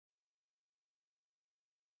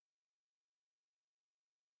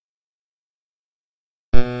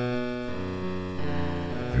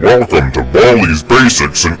Welcome to Baldi's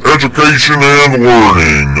Basics in Education and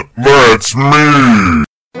Learning. That's me.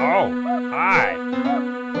 Oh, hi.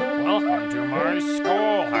 Welcome to my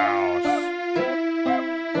schoolhouse.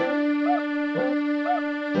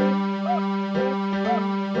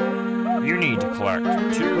 You need to collect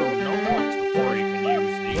 2 notebooks before you can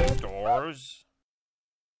use these doors.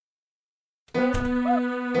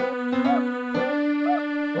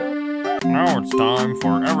 Now it's time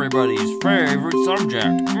for everybody's favorite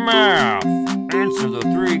subject, math. Answer the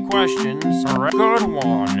 3 questions. Good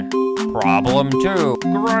one. Problem 2.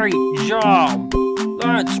 Great job.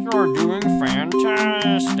 You're doing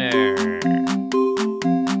fantastic.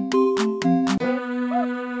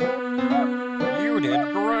 You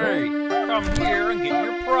did great. Come here and get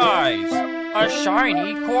your prize. A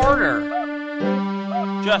shiny quarter.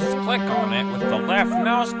 Just click on it with the left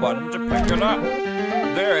mouse button to pick it up.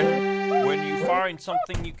 Then, when you find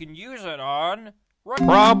something you can use it on,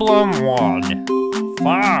 Problem 1.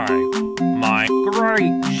 5. My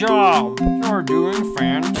great job. You're doing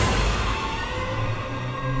fantastic.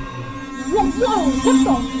 Whoa, what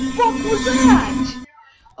the fuck was that?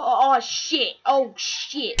 Oh shit,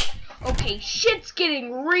 Okay, shit's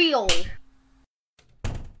getting real.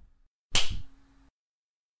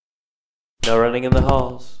 No running in the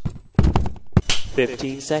halls.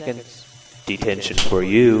 15 seconds. Detention for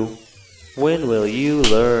you. When will you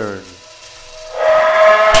learn?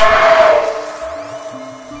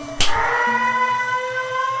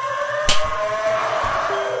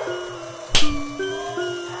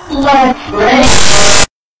 Let's play.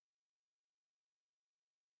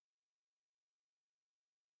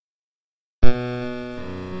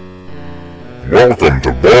 Welcome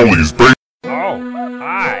to Baldi's Basics. Oh,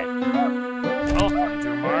 hi. Welcome to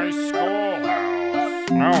my schoolhouse.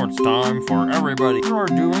 Now it's time for everybody. You're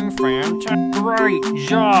doing fantastic. Great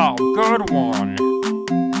job. Good one.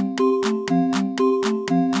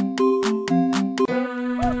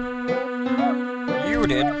 You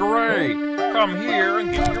did great. Come here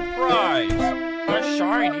and get your prize. A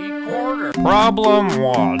shiny quarter. Problem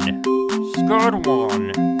 1. Good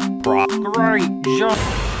one. Great job.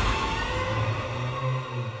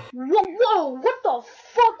 Whoa, what the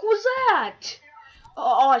fuck was that?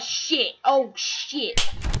 Oh shit,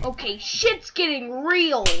 Okay, shit's getting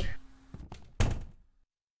real.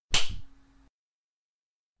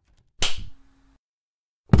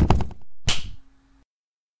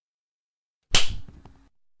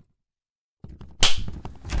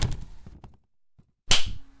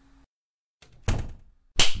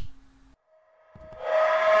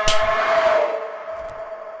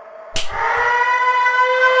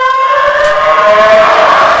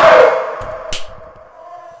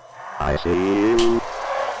 I see you,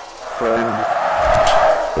 friend.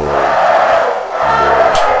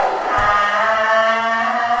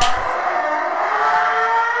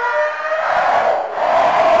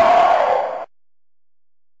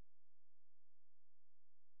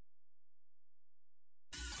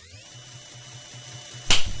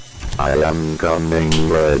 I am coming,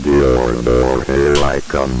 ready your door, here I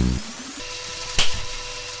come.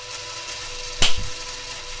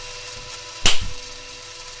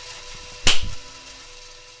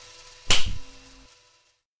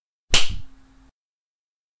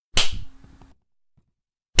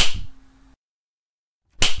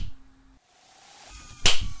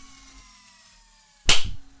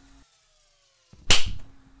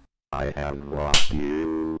 I have lost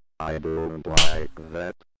you. I don't like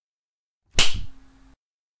that.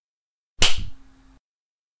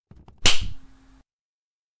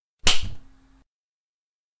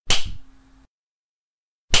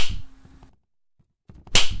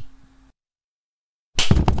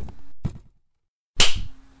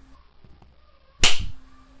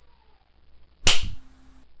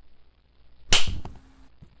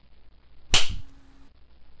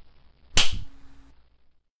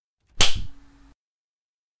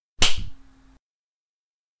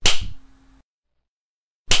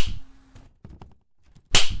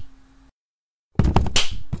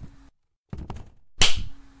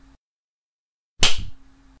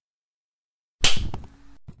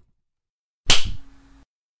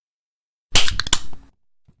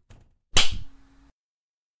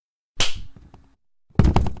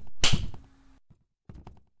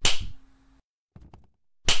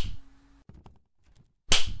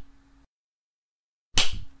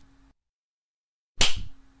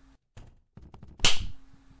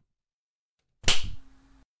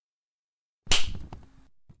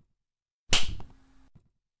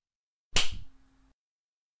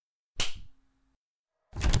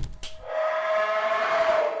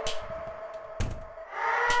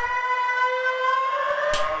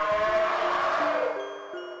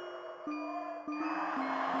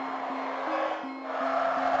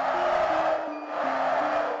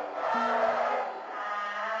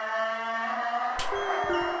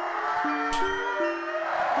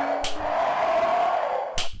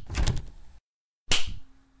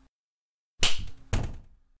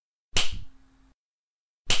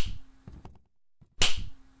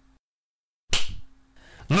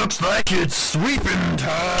 Looks like it's sweeping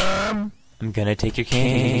time. I'm gonna take your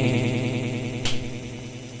cane.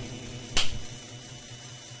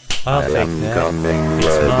 I'll I take am that. coming, It's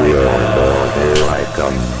ready mine. or not, here I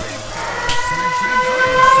come.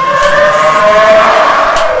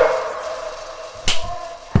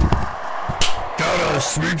 Gotta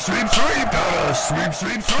sweep, sweep, sweep. Gotta sweep,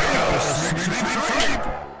 sweep, sweep. Gotta sweep, sweep, sweep.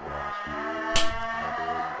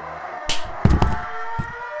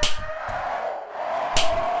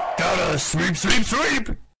 Gotta sweep, sweep,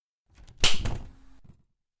 sweep.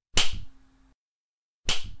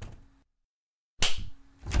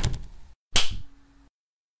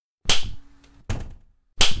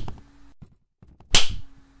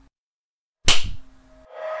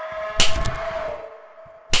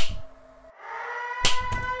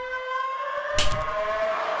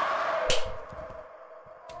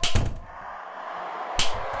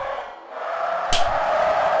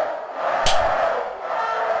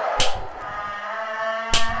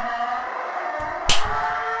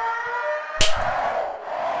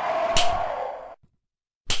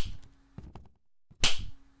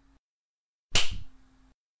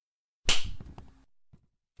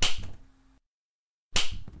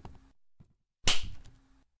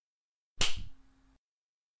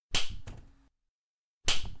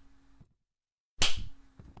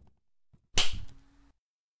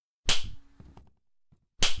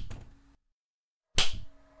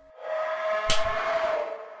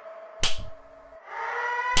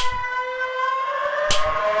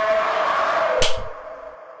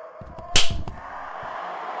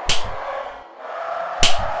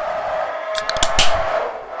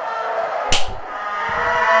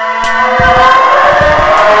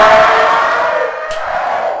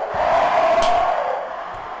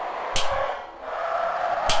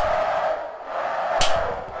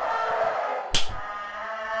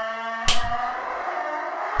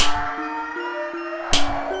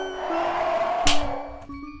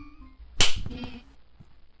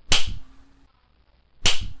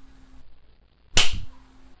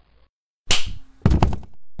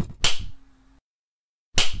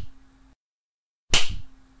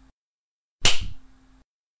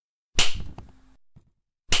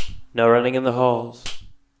 No running in the halls.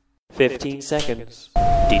 15 seconds.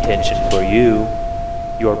 Detention for you.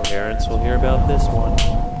 Your parents will hear about this one.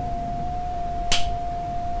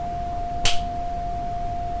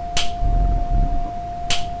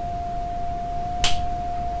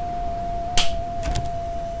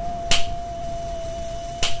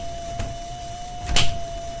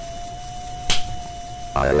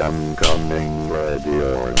 I am coming, ready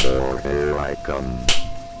or not, here I come.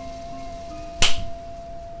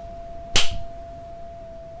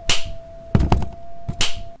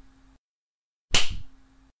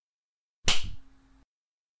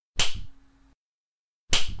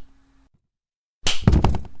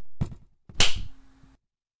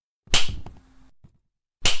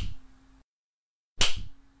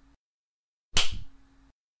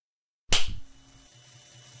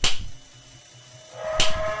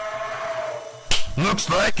 Looks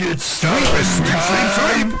like it's sweep, sweep,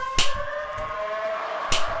 sweep, sweep.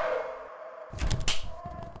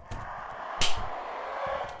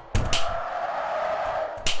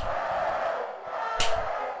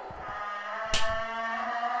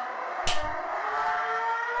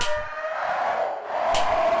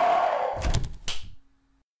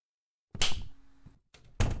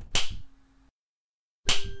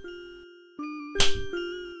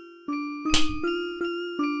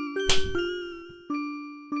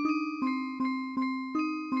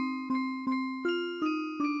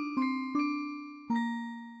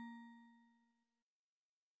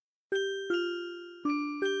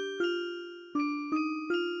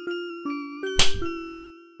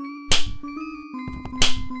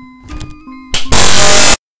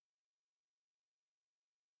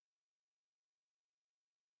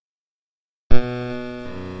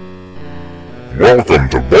 Welcome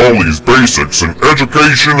to Baldi's Basics in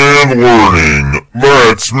Education and Learning.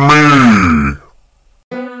 That's me.